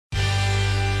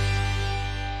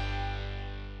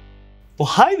Well,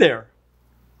 hi there.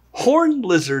 Horned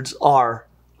lizards are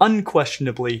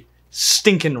unquestionably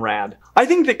stinkin' rad. I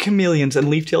think that chameleons and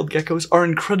leaf-tailed geckos are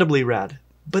incredibly rad,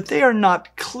 but they are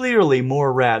not clearly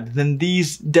more rad than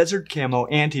these desert camo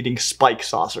ant-eating spike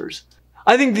saucers.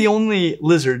 I think the only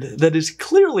lizard that is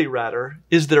clearly radder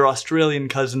is their Australian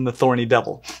cousin, the thorny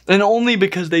devil, and only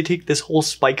because they take this whole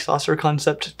spike saucer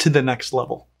concept to the next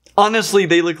level. Honestly,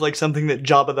 they look like something that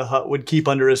Jabba the Hutt would keep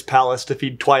under his palace to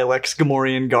feed Twi'leks,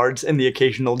 Gamorrean guards, and the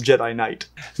occasional Jedi Knight.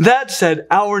 That said,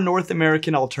 our North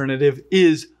American alternative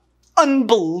is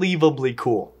unbelievably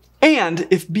cool. And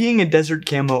if being a desert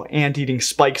camo ant-eating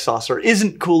spike saucer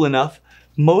isn't cool enough,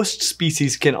 most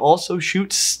species can also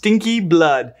shoot stinky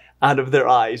blood out of their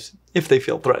eyes if they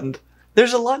feel threatened.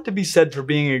 There's a lot to be said for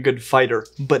being a good fighter,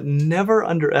 but never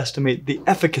underestimate the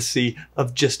efficacy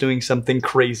of just doing something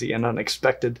crazy and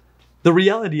unexpected. The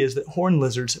reality is that horned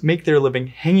lizards make their living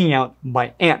hanging out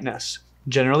by ant nests,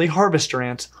 generally harvester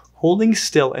ants, holding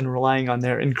still and relying on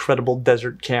their incredible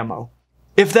desert camo.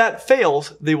 If that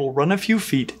fails, they will run a few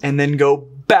feet and then go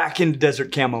back into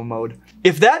desert camo mode.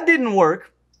 If that didn't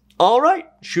work, alright,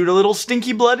 shoot a little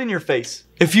stinky blood in your face.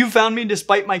 If you found me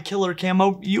despite my killer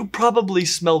camo, you probably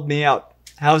smelled me out.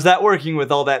 How's that working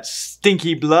with all that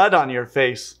stinky blood on your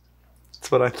face?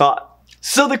 That's what I thought.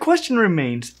 So the question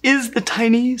remains, is the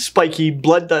tiny, spiky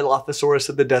blood Dilophosaurus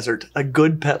of the desert a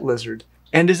good pet lizard?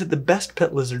 And is it the best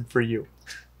pet lizard for you?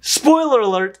 Spoiler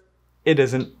alert, it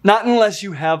isn't. Not unless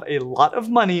you have a lot of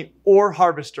money or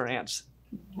harvester ants.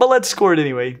 But let's score it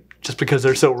anyway, just because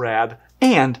they're so rad.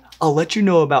 And I'll let you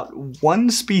know about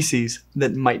one species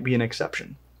that might be an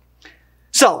exception.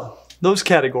 So, those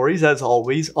categories, as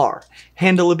always, are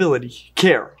handleability,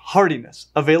 care, hardiness,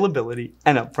 availability,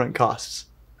 and upfront costs.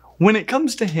 When it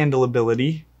comes to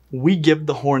handleability, we give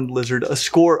the horned lizard a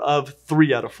score of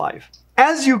 3 out of 5.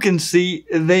 As you can see,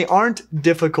 they aren't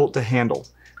difficult to handle.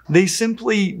 They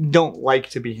simply don't like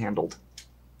to be handled.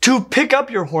 To pick up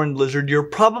your horned lizard, you're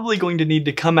probably going to need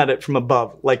to come at it from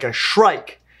above, like a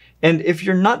shrike. And if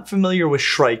you're not familiar with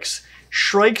shrikes,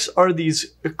 shrikes are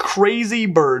these crazy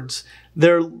birds.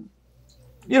 They're,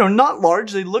 not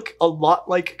large. They look a lot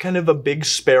like kind of a big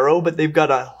sparrow, but they've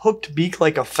got a hooked beak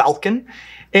like a falcon.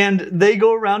 And they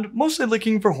go around mostly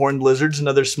looking for horned lizards and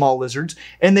other small lizards,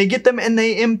 and they get them and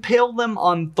they impale them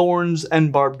on thorns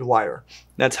and barbed wire.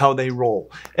 That's how they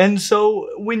roll. And so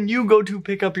when you go to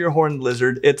pick up your horned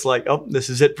lizard, it's like, oh, this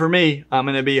is it for me. I'm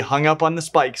going to be hung up on the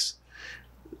spikes.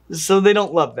 So they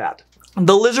don't love that.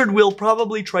 The lizard will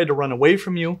probably try to run away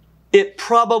from you. It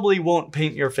probably won't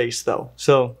paint your face though,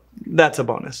 so that's a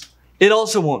bonus. It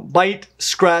also won't bite,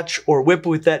 scratch, or whip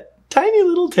with that tiny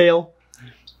little tail,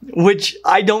 which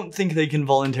I don't think they can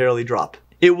voluntarily drop.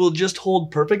 It will just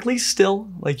hold perfectly still,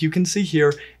 like you can see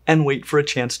here, and wait for a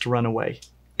chance to run away.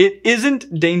 It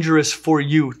isn't dangerous for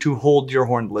you to hold your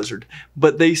horned lizard,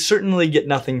 but they certainly get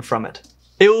nothing from it.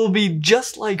 It will be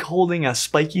just like holding a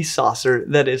spiky saucer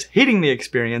that is hating the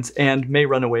experience and may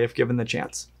run away if given the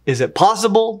chance. Is it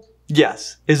possible?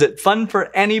 Yes. Is it fun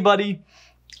for anybody?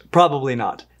 Probably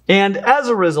not. And as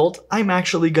a result, I'm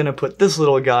actually going to put this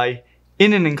little guy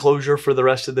in an enclosure for the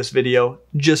rest of this video,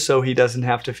 just so he doesn't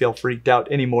have to feel freaked out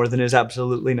any more than is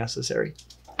absolutely necessary.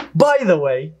 By the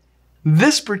way,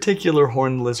 this particular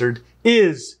horned lizard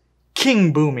is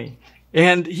King Boomy,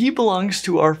 and he belongs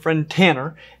to our friend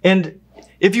Tanner. And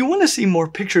if you want to see more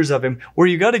pictures of him, where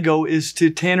you got to go is to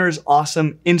Tanner's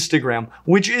awesome Instagram,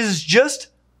 which is just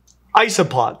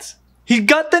Isopods. He's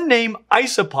got the name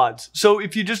Isopods. So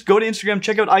if you just go to Instagram,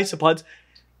 check out Isopods.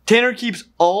 Tanner keeps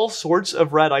all sorts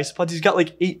of rad isopods. He's got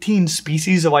like 18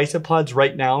 species of isopods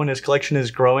right now, and his collection is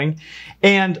growing.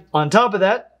 And on top of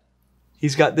that,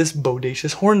 he's got this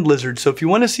bodacious horned lizard. So if you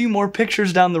want to see more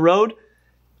pictures down the road,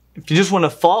 if you just want to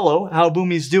follow how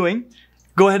Boomy's doing,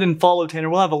 go ahead and follow Tanner.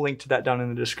 We'll have a link to that down in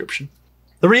the description.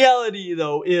 The reality,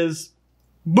 though, is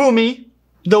Boomy,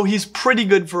 though he's pretty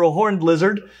good for a horned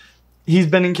lizard, he's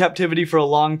been in captivity for a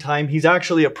long time. He's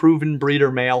actually a proven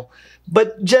breeder male.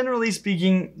 But generally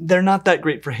speaking, they're not that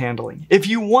great for handling. If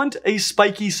you want a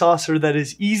spiky saucer that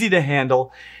is easy to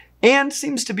handle and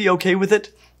seems to be okay with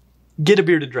it, get a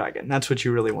bearded dragon. That's what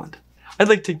you really want. I'd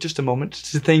like to take just a moment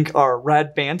to thank our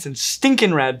rad fans and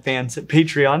stinkin' rad fans at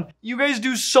Patreon. You guys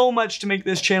do so much to make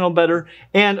this channel better.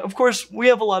 And of course, we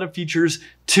have a lot of features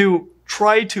to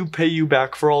try to pay you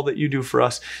back for all that you do for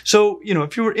us. So,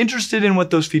 if you were interested in what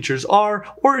those features are,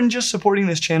 or in just supporting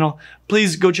this channel,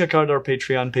 please go check out our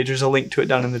Patreon page. There's a link to it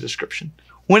down in the description.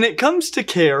 When it comes to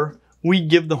care, we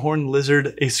give the horned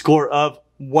lizard a score of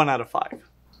 1 out of 5.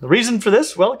 The reason for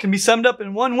this, well, it can be summed up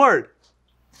in one word.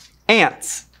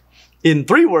 Ants. In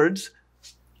 3 words,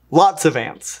 lots of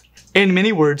ants. In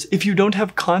many words, if you don't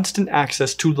have constant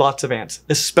access to lots of ants,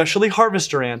 especially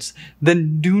harvester ants,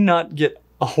 then do not get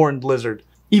a horned lizard,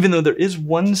 even though there is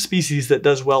one species that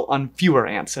does well on fewer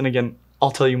ants. And again, I'll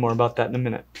tell you more about that in a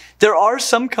minute. There are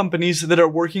some companies that are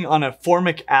working on a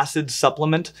formic acid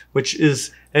supplement, which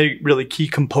is a really key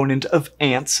component of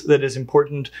ants that is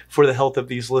important for the health of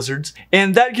these lizards.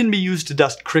 And that can be used to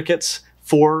dust crickets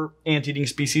for ant-eating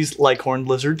species like horned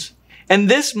lizards. And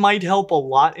this might help a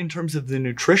lot in terms of the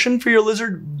nutrition for your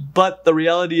lizard, but the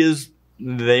reality is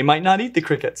they might not eat the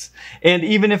crickets. And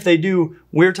even if they do,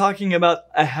 we're talking about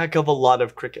a heck of a lot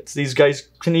of crickets. These guys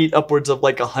can eat upwards of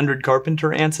like 100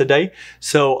 carpenter ants a day.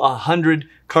 So 100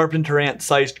 carpenter ant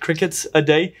sized crickets a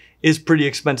day is pretty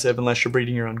expensive unless you're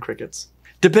breeding your own crickets.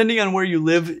 Depending on where you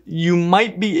live, you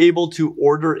might be able to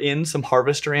order in some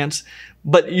harvester ants,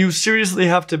 but you seriously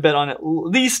have to bet on at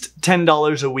least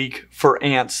 $10 a week for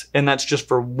ants, and that's just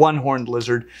for one horned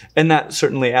lizard, and that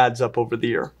certainly adds up over the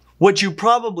year. What you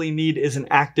probably need is an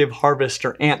active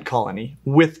harvester ant colony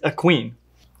with a queen.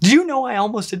 Do you know I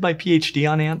almost did my PhD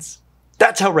on ants?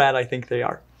 That's how rad I think they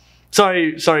are.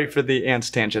 Sorry for the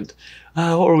ants tangent.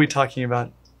 What were we talking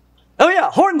about? Oh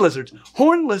yeah, horned lizards.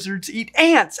 Horned lizards eat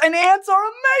ants, and ants are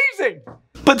amazing!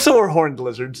 But so are horned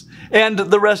lizards, and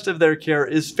the rest of their care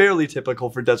is fairly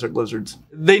typical for desert lizards.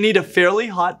 They need a fairly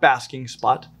hot basking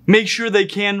spot. Make sure they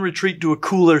can retreat to a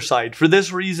cooler side. For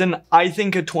this reason, I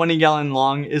think a 20-gallon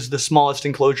long is the smallest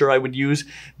enclosure I would use,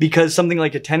 because something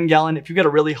like a 10-gallon, if you get a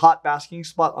really hot basking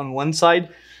spot on one side,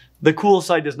 the cool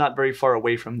side is not very far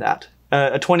away from that.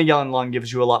 A 20-gallon long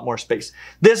gives you a lot more space.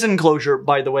 This enclosure,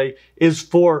 by the way, is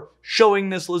for showing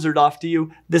this lizard off to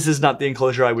you. This is not the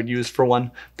enclosure I would use for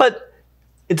one, but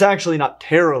it's actually not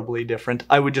terribly different.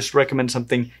 I would just recommend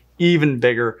something even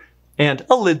bigger, and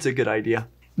a lid's a good idea.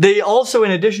 They also,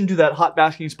 in addition to that hot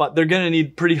basking spot, they're going to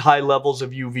need pretty high levels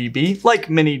of UVB, like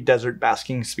many desert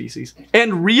basking species.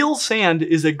 And real sand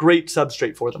is a great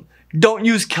substrate for them. Don't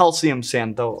use calcium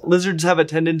sand, though. Lizards have a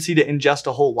tendency to ingest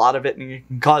a whole lot of it, and it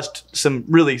can cause some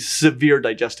really severe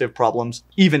digestive problems,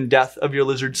 even death of your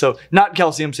lizard. So not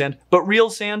calcium sand, but real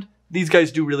sand. These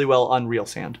guys do really well on real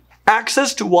sand.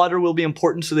 Access to water will be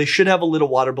important, so they should have a little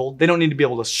water bowl. They don't need to be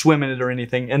able to swim in it or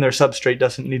anything, and their substrate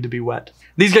doesn't need to be wet.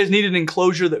 These guys need an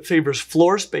enclosure that favors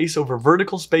floor space over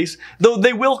vertical space, though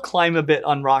they will climb a bit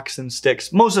on rocks and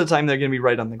sticks. Most of the time, they're going to be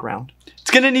right on the ground.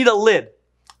 It's going to need a lid.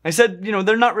 I said, you know,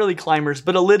 they're not really climbers,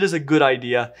 but a lid is a good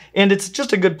idea, and it's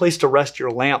just a good place to rest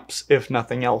your lamps, if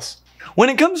nothing else. When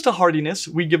it comes to hardiness,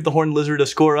 we give the horned lizard a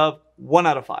score of 1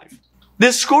 out of 5.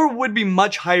 This score would be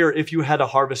much higher if you had a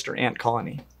harvester ant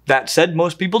colony. That said,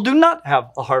 most people do not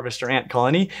have a harvester ant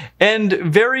colony, and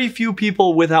very few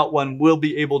people without one will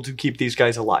be able to keep these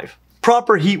guys alive.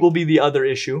 Proper heat will be the other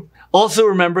issue. Also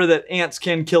remember that ants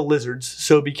can kill lizards,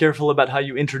 so be careful about how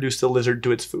you introduce the lizard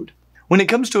to its food. When it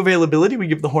comes to availability, we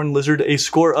give the horned lizard a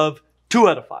score of 2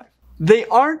 out of 5. They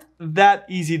aren't that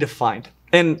easy to find,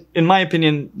 and in my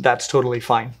opinion, that's totally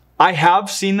fine. I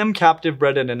have seen them captive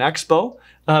bred at an expo,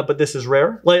 but this is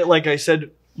rare. Like I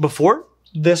said before,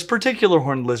 this particular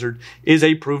horned lizard is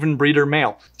a proven breeder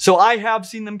male. So I have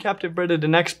seen them captive bred at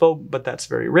an expo, but that's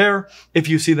very rare. If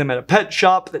you see them at a pet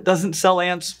shop that doesn't sell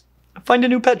ants, find a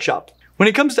new pet shop. When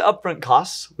it comes to upfront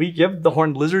costs, we give the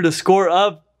horned lizard a score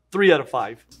of 3 out of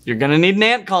 5. You're gonna need an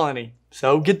ant colony,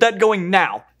 so get that going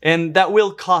now. And that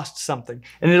will cost something.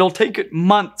 And it'll take it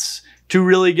months to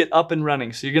really get up and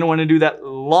running. So you're gonna wanna do that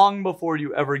long before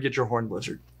you ever get your horned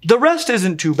lizard. The rest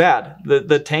isn't too bad.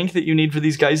 The tank that you need for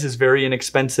these guys is very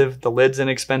inexpensive. The lid's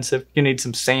inexpensive. You need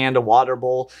some sand, a water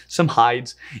bowl, some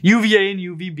hides, UVA and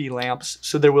UVB lamps,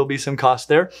 so there will be some cost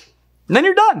there. And then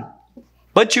you're done.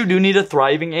 But you do need a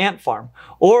thriving ant farm,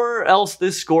 or else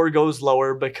this score goes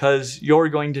lower because you're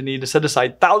going to need to set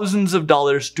aside thousands of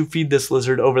dollars to feed this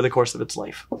lizard over the course of its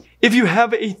life. If you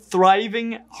have a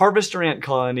thriving harvester ant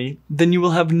colony, then you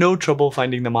will have no trouble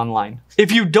finding them online.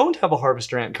 If you don't have a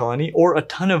harvester ant colony or a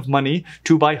ton of money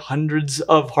to buy hundreds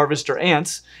of harvester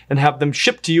ants and have them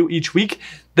shipped to you each week,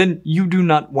 then you do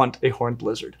not want a horned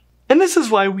lizard. And this is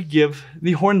why we give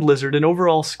the horned lizard an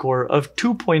overall score of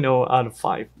 2.0 out of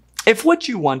 5. If what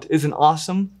you want is an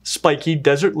awesome, spiky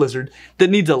desert lizard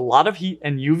that needs a lot of heat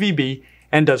and UVB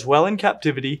and does well in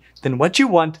captivity, then what you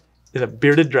want is a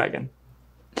bearded dragon.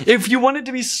 If you want it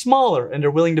to be smaller and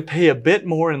are willing to pay a bit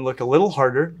more and look a little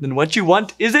harder, then what you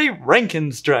want is a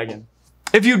Rankin's dragon.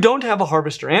 If you don't have a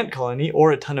harvester ant colony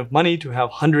or a ton of money to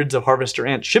have hundreds of harvester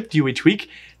ants shipped to you each week,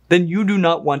 then you do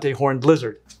not want a horned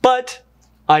lizard. But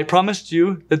I promised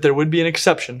you that there would be an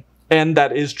exception, and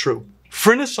that is true.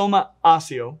 Phrynosoma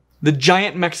oseo, the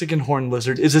giant Mexican horned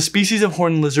lizard, is a species of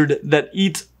horned lizard that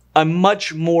eats a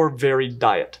much more varied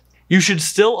diet. You should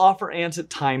still offer ants at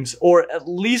times, or at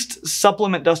least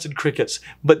supplement dusted crickets,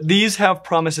 but these have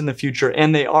promise in the future,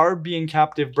 and they are being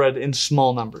captive bred in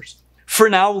small numbers. For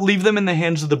now, leave them in the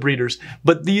hands of the breeders,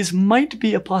 but these might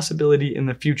be a possibility in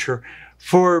the future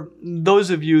for those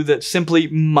of you that simply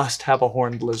must have a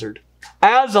horned lizard.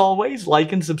 As always,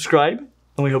 like and subscribe,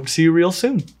 and we hope to see you real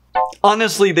soon.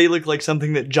 Honestly, they look like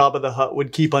something that Jabba the Hutt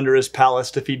would keep under his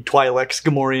palace to feed Twi'leks,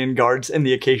 Gamorrean guards, and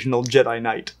the occasional Jedi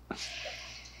Knight.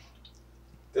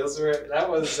 That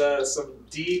was some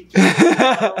deep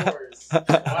hours.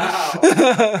 Wow.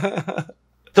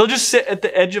 They'll just sit at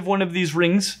the edge of one of these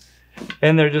rings,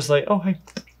 and they're just like, oh, hey.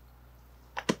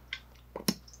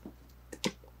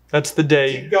 That's the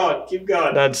day. Keep going, keep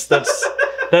going. That's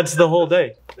the whole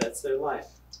day. That's their life.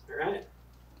 All right.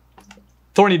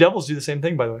 Thorny devils do the same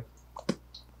thing, by the way.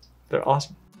 They're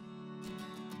awesome.